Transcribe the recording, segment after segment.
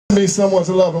Me Someone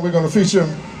to Love, and we're going to feature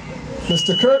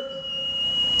Mr. Kirk.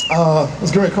 I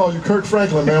was going to call you Kirk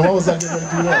Franklin, man. Why was I getting ready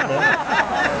to do that, man?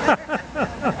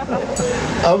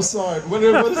 I'm sorry. What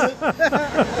is it?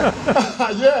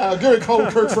 Yeah, I'm going to call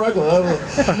him Kirk Franklin.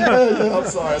 Yeah, I'm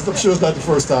sorry. I'm sure it's not the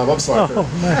first time. I'm sorry, Kirk.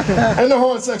 And the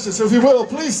horn section, so if you will,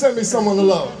 please send me someone to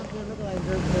love.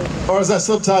 Or as that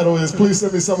subtitle is, please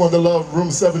send me someone to love,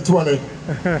 room 720.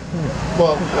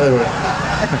 Well, anyway.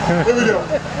 Here we go.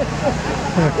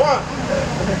 One.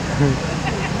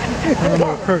 I don't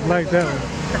know if Kirk like that one.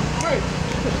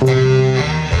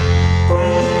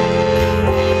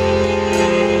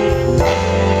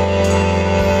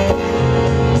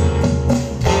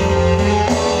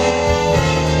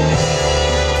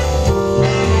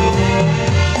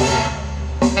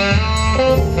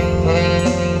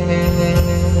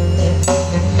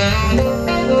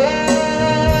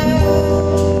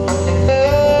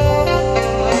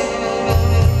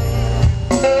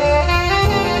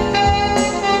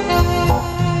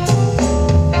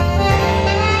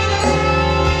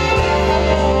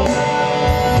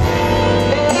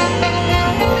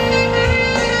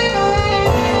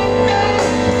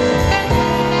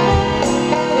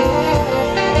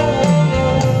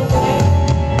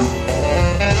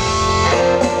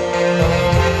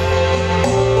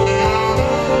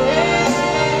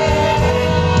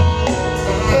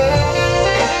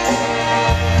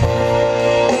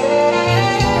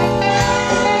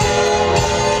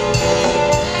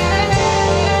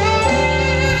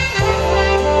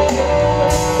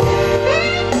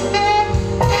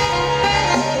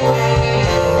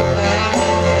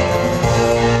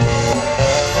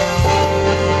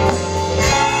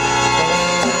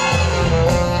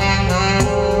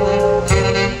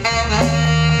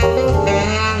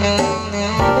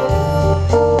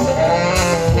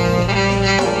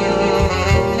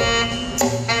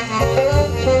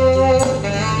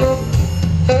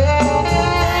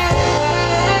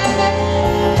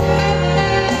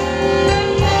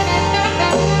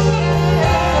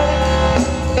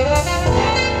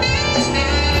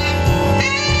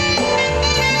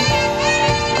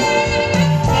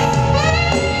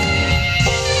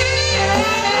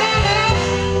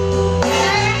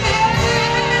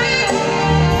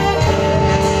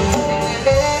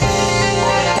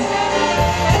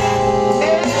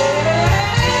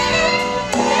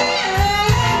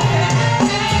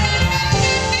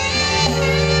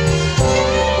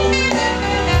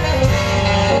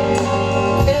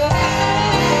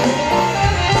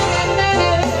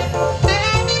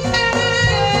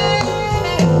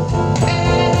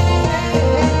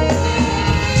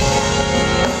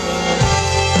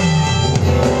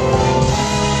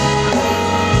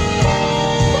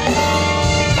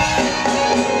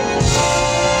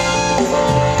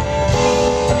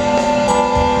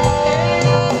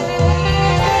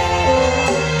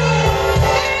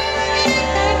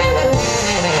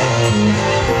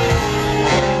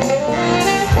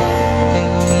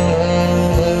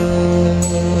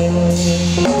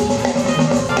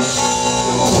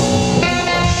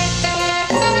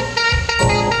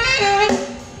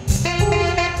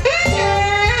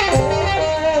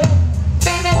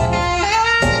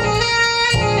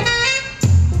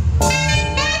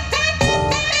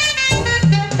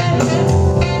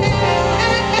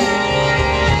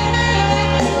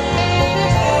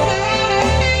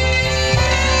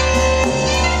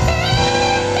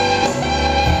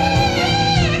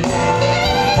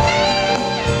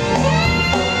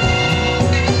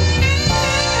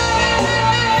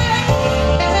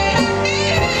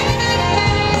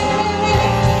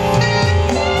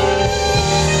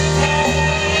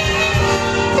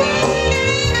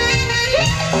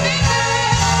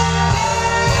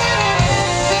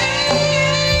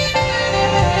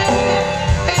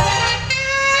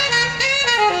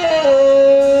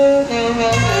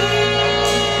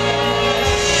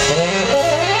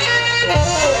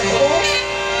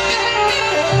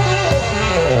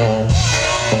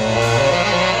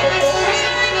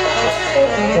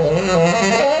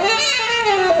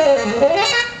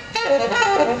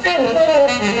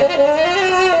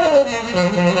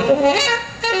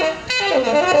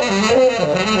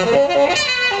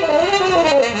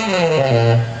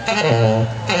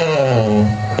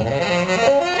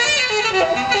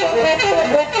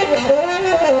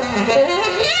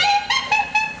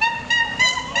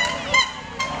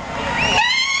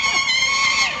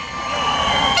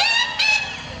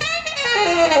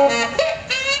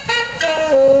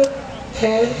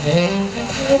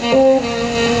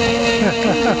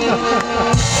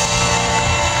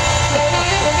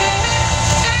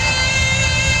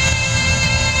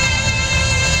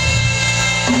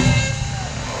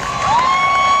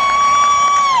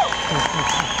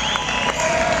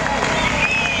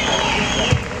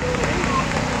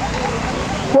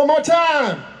 One more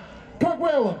time. Kirk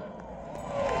Whalum.